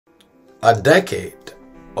A decade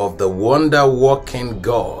of the wonder-working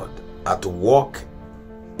God at work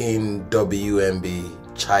in WMB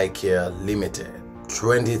Childcare Limited.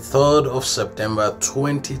 23rd of September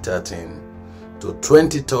 2013 to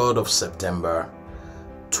 23rd of September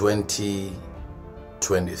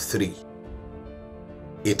 2023.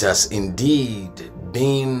 It has indeed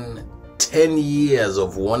been 10 years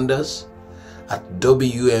of wonders at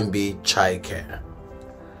WMB Childcare.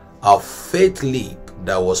 Our faith leap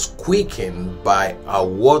that was quickened by a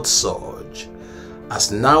word surge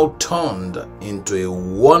has now turned into a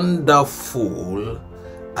wonderful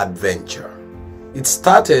adventure. It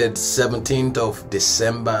started 17th of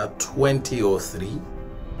December 2003.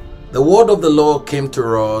 The word of the Lord came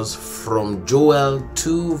to us from Joel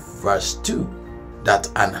 2 verse 2 that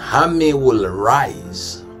an army will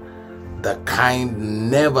rise, the kind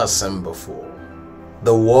never seen before.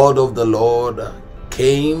 The word of the Lord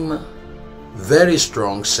came very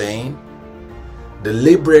strong, saying, the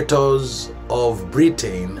liberators of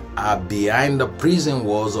Britain are behind the prison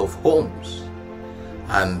walls of homes,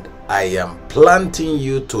 and I am planting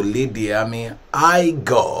you to lead the army. I,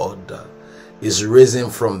 God, is risen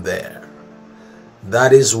from there.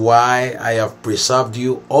 That is why I have preserved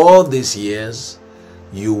you all these years.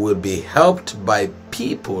 You will be helped by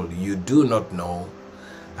people you do not know.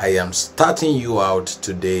 I am starting you out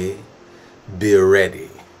today. Be ready.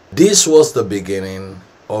 This was the beginning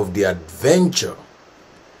of the adventure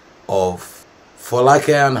of Folake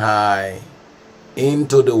and I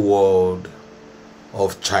into the world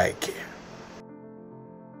of childcare.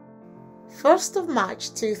 1st of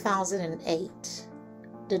March 2008,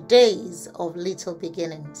 the days of little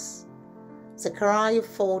beginnings. Zechariah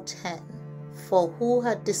 4:10, for who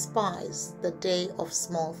had despised the day of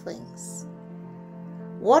small things.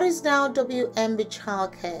 What is now WMB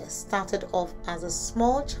Childcare started off as a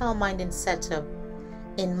small child-minding setup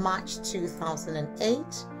in March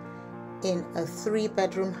 2008 in a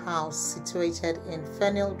 3-bedroom house situated in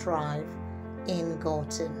Fennell Drive in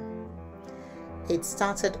Gorton. It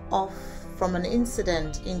started off from an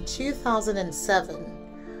incident in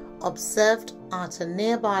 2007 observed at a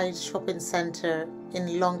nearby shopping center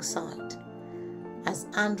in Longside as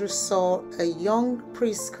Andrew saw a young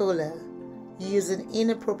preschooler using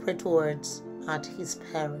inappropriate words at his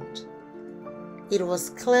parent. It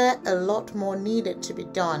was clear a lot more needed to be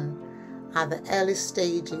done at the early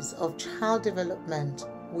stages of child development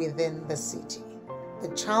within the city. The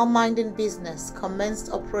child-minding business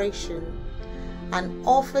commenced operation and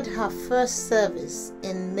offered her first service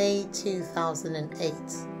in May 2008.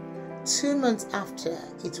 2 months after,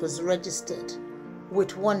 it was registered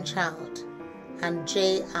with 1 child, and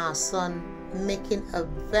Jay, our son, making a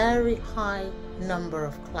very high number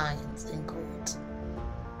of clients in court.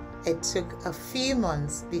 It took a few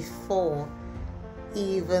months before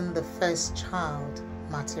even the first child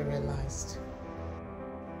materialized.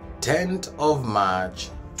 10th of March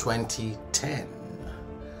 2010.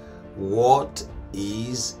 What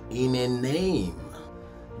is in a name?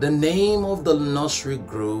 The name of the nursery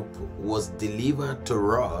group was delivered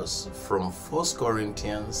to us from 1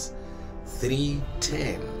 Corinthians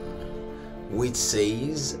 3:10, which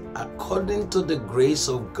says, according to the grace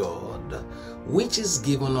of God, which is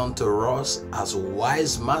given unto us as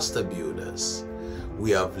wise master builders,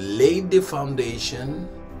 we have laid the foundation,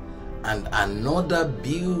 and another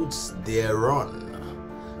builds thereon.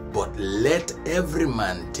 But let every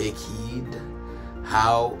man take heed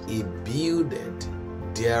how he builded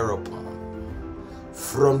thereupon.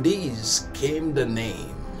 From this came the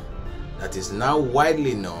name that is now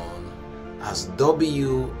widely known as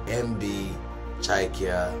WMB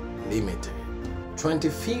Childcare Limited.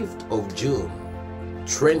 25th of June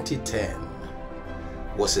 2010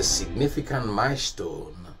 was a significant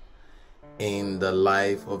milestone in the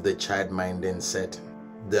life of the child-minding setting.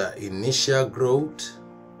 The initial growth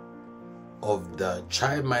of the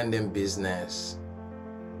child-minding business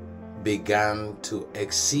began to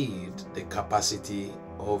exceed the capacity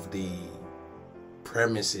of the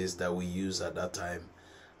premises that we used at that time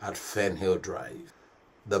at Fennell Drive.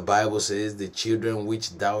 The Bible says, the children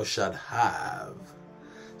which thou shalt have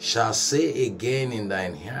shall say again in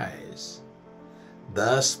thine ears,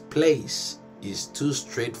 this place is too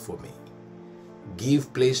strait for me.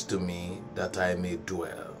 Give place to me that I may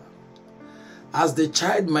dwell. As the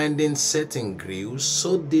child-minding setting grew,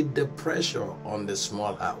 so did the pressure on the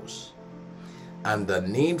small house, and the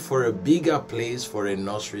need for a bigger place for a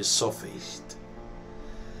nursery surfaced.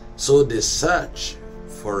 So the search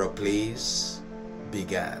for a place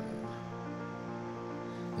began.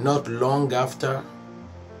 Not long after,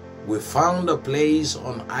 we found a place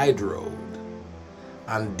on Hyde Road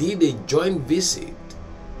and did a joint visit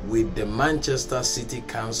with the Manchester City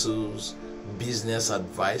Council's business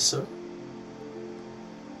advisor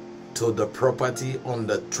to the property on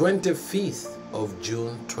the 25th of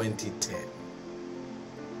June 2010.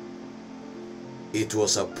 It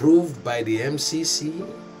was approved by the MCC,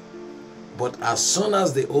 but as soon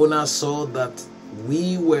as the owner saw that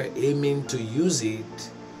we were aiming to use it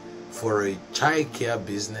for a childcare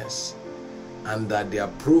business and that the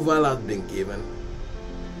approval had been given,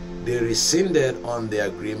 they rescinded on the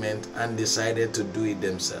agreement and decided to do it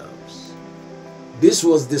themselves. This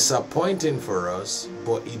was disappointing for us,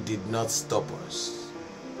 but it did not stop us.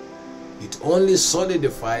 It only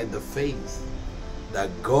solidified the faith that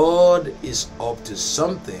God is up to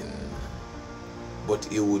something, but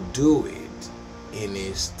He will do it in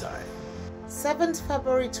His time. 7th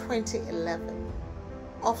February 2011,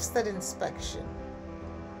 Ofsted inspection.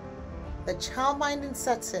 The childminding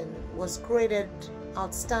setting was graded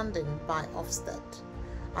outstanding by Ofsted,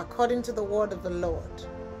 according to the word of the Lord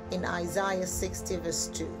in Isaiah 60 verse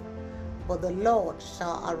 2. But the Lord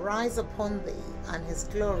shall arise upon thee, and His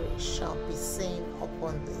glory shall be seen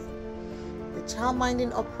upon thee. The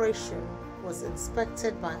childminding operation was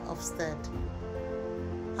inspected by Ofsted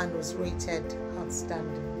and was rated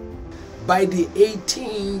outstanding. By the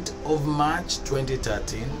 18th of March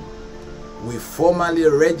 2013, we formally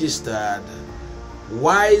registered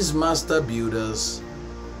Wise Master Builders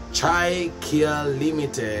Childcare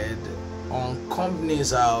Limited on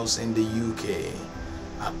Companies House in the UK,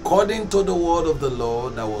 according to the word of the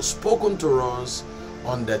Lord that was spoken to us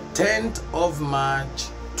on the 10th of March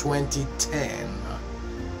 2010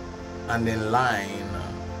 and in line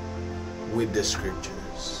with the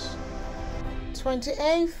scriptures.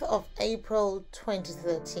 28th of April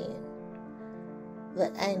 2013,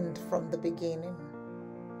 the end from the beginning.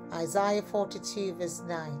 Isaiah 42 verse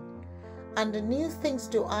 9. And the new things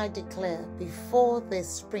do I declare, before they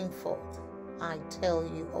spring forth, I tell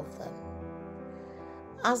you of them.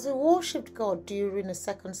 As we worshipped God during the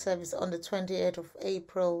second service on the 28th of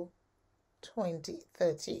April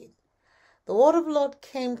 2013, the word of the Lord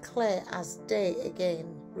came clear as day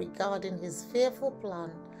again regarding His fearful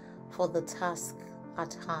plan for the task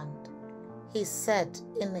at hand. He said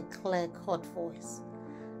in a clear-cut voice,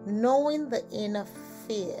 knowing the inner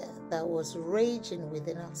fear that was raging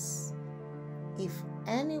within us, if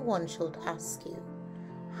anyone should ask you,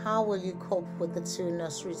 how will you cope with the 2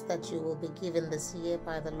 nurseries that you will be given this year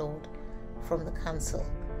by the Lord from the council?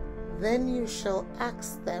 Then you shall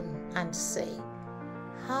ask them and say,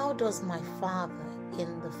 how does my father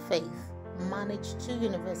in the faith manage 2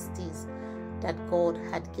 universities that God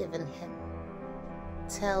had given him?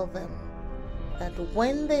 Tell them that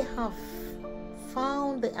when they have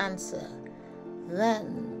found the answer,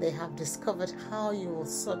 then they have discovered how you will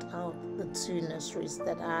sort out the 2 nurseries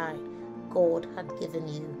that God had given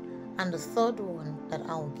you, and the 3rd one that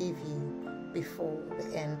I will give you before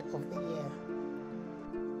the end of the year.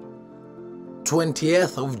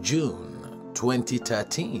 20th of June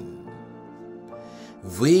 2013,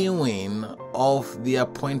 viewing of the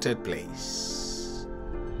appointed place.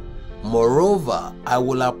 Moreover, I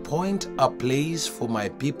will appoint a place for my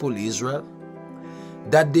people Israel,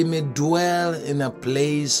 that they may dwell in a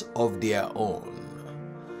place of their own.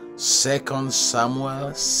 2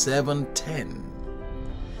 Samuel 7:10.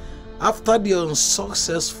 After the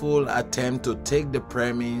unsuccessful attempt to take the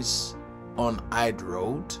premise on Hyde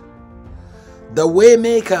Road, the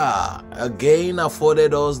Waymaker again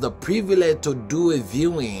afforded us the privilege to do a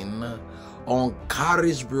viewing on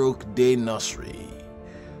Carisbrook Day Nursery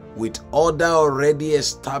with other already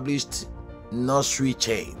established nursery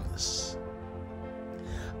chains.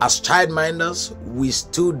 As childminders, we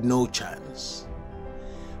stood no chance.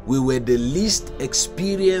 We were the least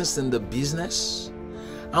experienced in the business,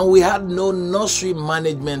 and we had no nursery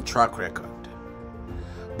management track record.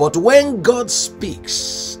 But when God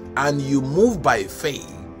speaks and you move by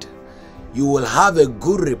faith, you will have a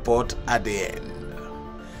good report at the end.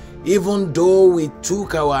 Even though we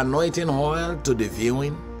took our anointing oil to the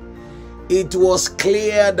viewing, it was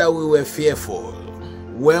clear that we were fearful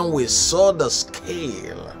when we saw the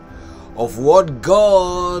scale of what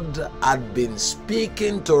God had been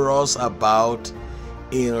speaking to us about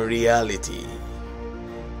in reality.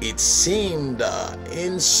 It seemed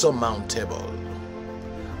insurmountable,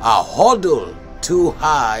 a hurdle too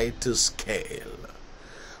high to scale.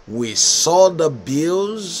 We saw the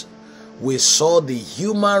bills, we saw the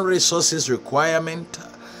human resources requirement,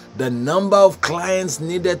 the number of clients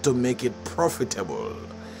needed to make it profitable.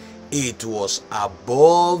 It was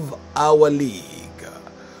above our league.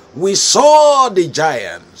 We saw the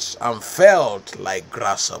giants and felt like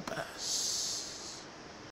grasshoppers.